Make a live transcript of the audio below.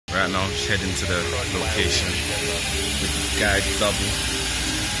Right now, I'm heading to the location with Guy Double.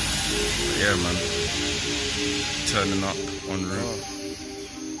 But yeah, man. Turning up en route.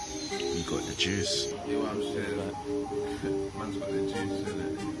 You got the juice. Yeah, what I'm saying, like, man's got the juice,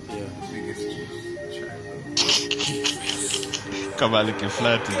 innit? Yeah. Biggest juice. Come out looking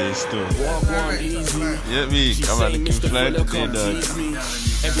fly today still. Yeah, me. Come out looking fly today, dog.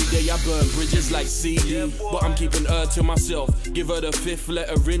 Every day I burn bridges like CD, but I'm keeping her to myself. Give her the fifth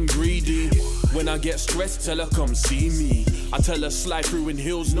letter in greedy. When I get stressed, tell her come see me. I tell her slide through in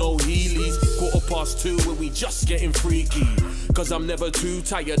hills, no Heelys. 2:15 when we just getting freaky. Cause I'm never too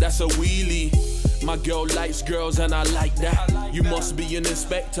tired, that's a wheelie. My girl likes girls and I like that. You must be an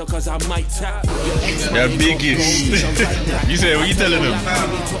inspector cause I might tap. They're biggest. You say, what you telling them?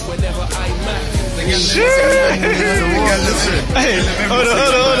 Hey, hold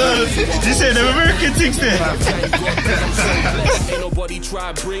on. You say the American things there. Ain't nobody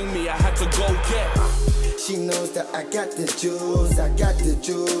try bring me, I had to go get. She knows that I got the juice,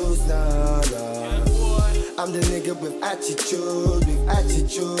 nah. I'm the nigga with attitude,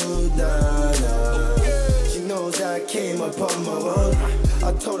 nah. She knows that I came upon my own.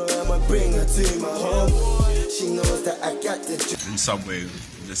 I told her I'ma bring her to my home. She knows that I got the juice. In Subway,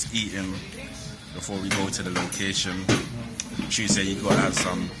 just eating before we go to the location. She said you gotta have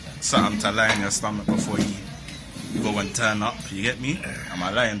something to lie in your stomach before you go and turn up. You get me? Am I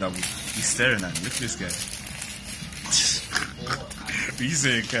lying, Double? He's staring at me. Look at this guy. What you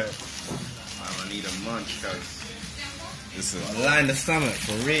saying, cat? I need a munch, cuz. Listen. Line the stomach,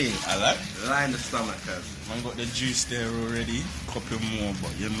 for real. I like. Line the stomach, cuz. Man got the juice there already. Couple more,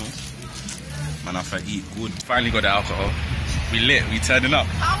 but you know. Man, I to eat good. Finally got the alcohol. We lit. We turning up.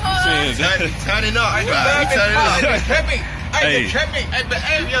 Turning up. Hey,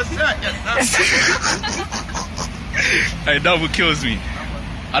 behave yourself. hey, Double kills me.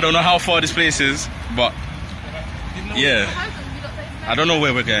 I don't know how far this place is, but yeah. I don't know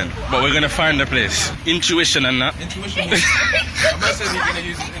where we're going, but we're gonna find the place. Intuition and that. Intuition? I'm not saying you're gonna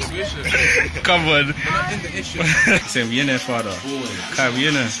use intuition. Come on. You're not in the issue. Say, we in there, father. Kai, we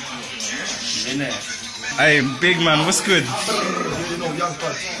in there. In there. Hey, big man, what's good?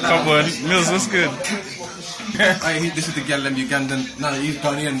 Come on, Mills, what's good? Hey, this is the Gallem Ugandan. No, he's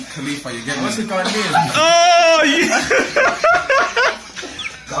Ghanaian Khalifa, you get me? What's the Ghanaian? Oh, yeah!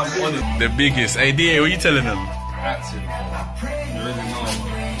 The biggest. Hey, DA, what you telling them?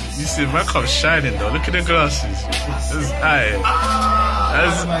 You see, my cup's shining though. Look at the glasses. That's eye.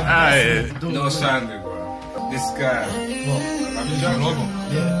 That's eye. No shining, bro. This guy.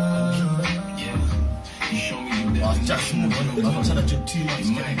 Yeah. Just move. I'm not trying to drink too much.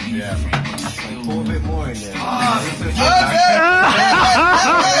 Yeah. Pour a bit more in there.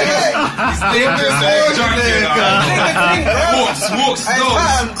 Walkz, no.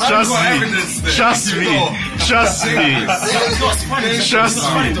 Trust me. Just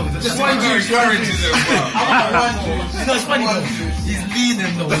one dude guarantees it, bro. You know, it's funny, bro. He's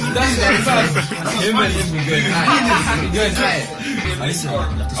leaning, though. That's him and him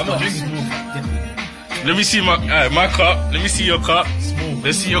I'm not drinking more. Let me see my cup. Let me see your cup.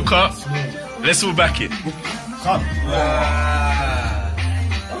 Let's see your cup. Let's all back it. Come.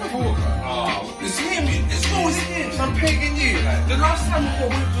 It's him. It's always him. I'm pegging you. Like, the last time we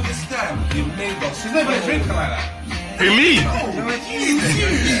went to the stand, you made us. She's never a drinker like that. Who, me?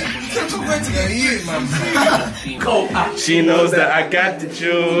 She knows that I got the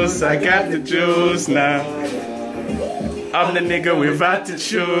juice now. I'm the nigga with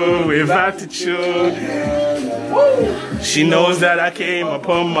attitude. She knows that I came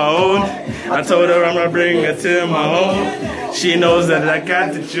upon my own. I told her I'm gonna bring her to my home. She knows that I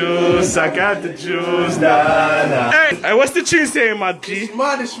got the juice, nah. Hey, what's the tune saying, my G?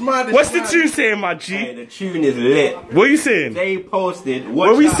 What's the tune saying, my G? Hey, the tune is lit. What are you saying? They posted. What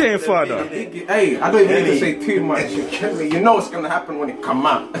are we saying, father? Hey, I don't even need to say too much. You know what's gonna happen when it come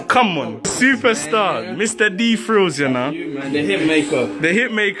out. Come on, superstar, Mr. DThrills, you know. The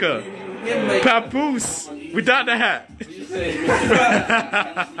hit maker. Papoose, without the hat.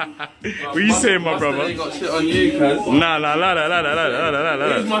 What you saying, my brother? They got shit on you, cuz. Nah.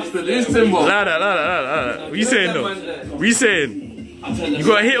 Who's mustard? Who's Timbo? What you saying, though? What you saying? You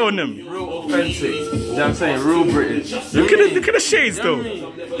got a hit on them. Real authentic. You know what I'm saying? Real British. Look at the shades, though.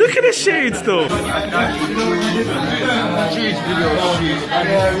 Look at the shades, though.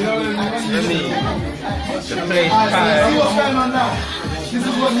 This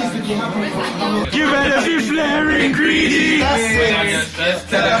is what needs to be happening. You better be flaring greedy.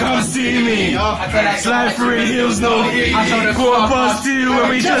 Come see me. Slide through hills, no 2:15 when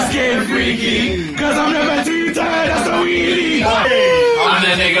we just get freaky. Cause I'm never too tired, that's a wheelie.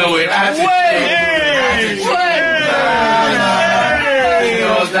 I'm the nigga with attitude. She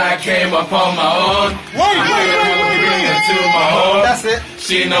knows that I came up on my own. That's it.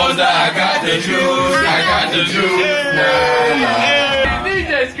 She knows that I got the juice. I got the juice.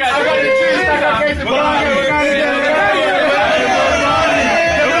 DJ's got the juice. I got the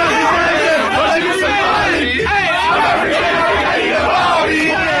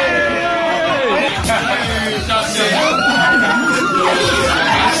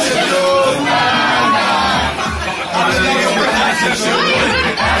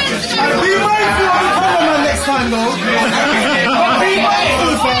Be mindful of the cameraman next time, though. Be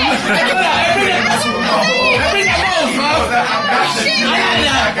mindful,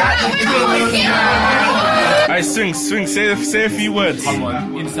 I swing, say a few words. Come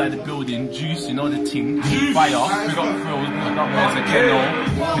on, inside the building, juice, you know the ting, fire. We got thrills, we got Ekeno,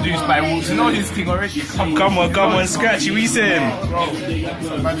 produced by Walkz. You know this thing already. Come on, Scratchy, we saying.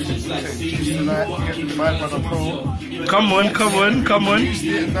 Come on.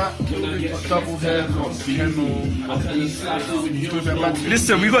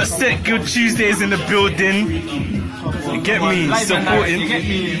 Listen, we got Set Good Tuesdays in the building. You get me? Supporting. You get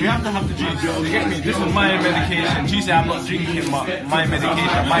me? We have to have the juice. You get me? This is my medication. Tuesday I'm not drinking, but my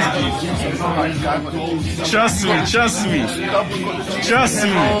medication, my juice. Trust me.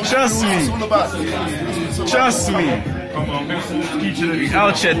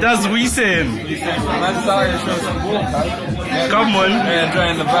 Out here, that's what we saying. Come on.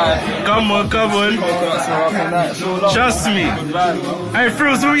 Enjoying the vibe. Come on. Trust me. Hey,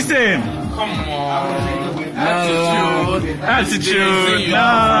 Frills, what we saying? Come on. Attitude.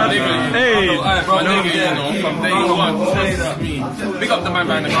 Nah. Hey. From day one. Big up to my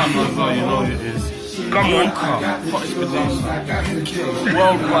man, the camera as well, you know it is. Come on.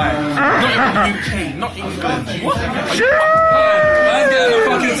 Worldwide. Not in the UK, not England. What? I'm getting a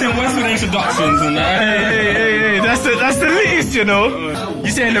fucking Tim Westwood introductions and that. Hey, that's the least, you know.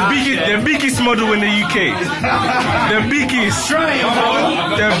 You saying the biggest model in the UK. The biggest.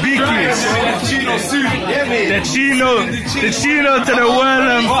 The chino to the world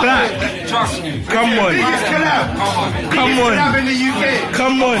and back. Trust me. Come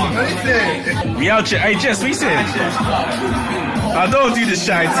on. We out here. Hey, Jess, we say. Don't do the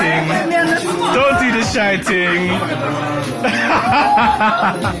shy thing.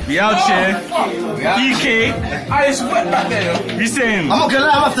 We out here. EK. It's wet back there. We saying. I'm not gonna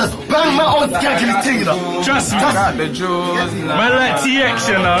lie, I'm gonna have to bang my own skanky thing, though. Trust me. I got the juice. Man like TX,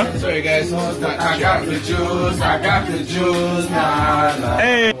 you know. Sorry guys. I got the juice. Nah.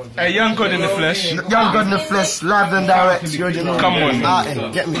 Hey, young God in the flesh. Young God in the flesh, live and direct. You already know. Come on.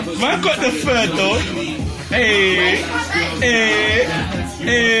 Get me. Man got the third though. Hey.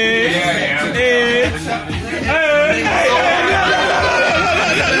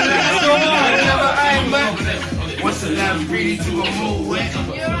 What's a Lamborghini to a move?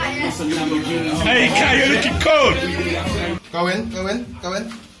 Hey, Kai, you're looking cold. Go in.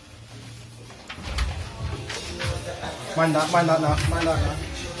 Mind that now.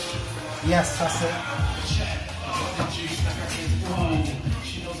 Yes, that's it.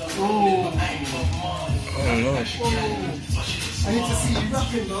 Oh no. I need to see you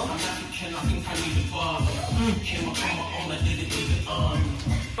rapping though.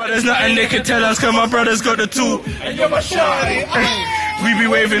 Brothers nothing they can tell us, cause my brothers got the tool. And you're my shawty. We be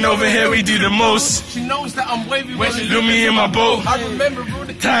waving over here, we do the most. She knows that I'm wavy When she do me in my boat. I remember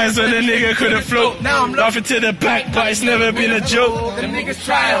the Times when the nigga couldn't float. Now I'm laughing to the back, but it's never been a joke. the niggas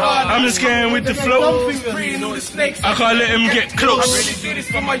trying hard. I'm just getting with the flow. Freeing all the snakes. I can't let him get close. Do this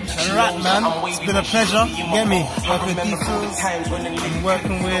for my Right, man, it's been a pleasure. Get me working with DThrills,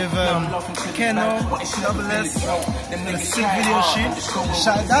 working with Ekeno, DThrills, and a sick video shoot.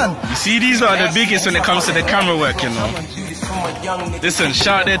 Shut it down. You see, these are the biggest when it comes to the camera work, you know. Listen,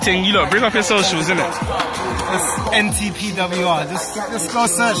 shout their thing. You lot, bring up your socials, innit? It's NTPWR. Just go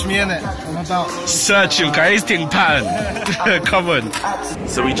search me, innit? I'm about. Search him, guys. Thing pattern. Come on.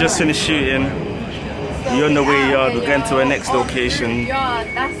 So we just finished shooting. We're on the way yard. We're going to our next location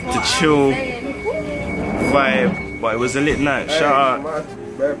to chill, vibe. But it was a lit night. Shout out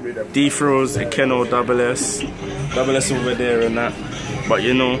DThrills, Ekeno, SS over there and that. But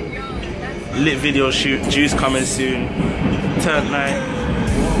you know, lit video shoot, juice coming soon. Third night.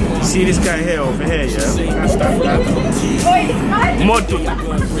 See this guy here over here, yeah? Moto.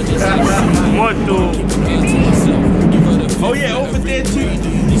 Oh yeah, over there too.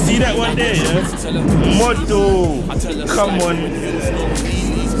 You see that one there, yeah? Moto. Come on.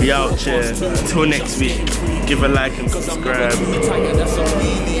 Be out here. Till next week. Give a like and subscribe.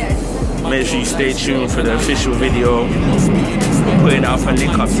 Make sure you stay tuned for the official video. Putting it out for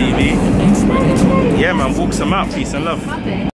Link Up TV. Yeah man, Walkz them out, peace and love.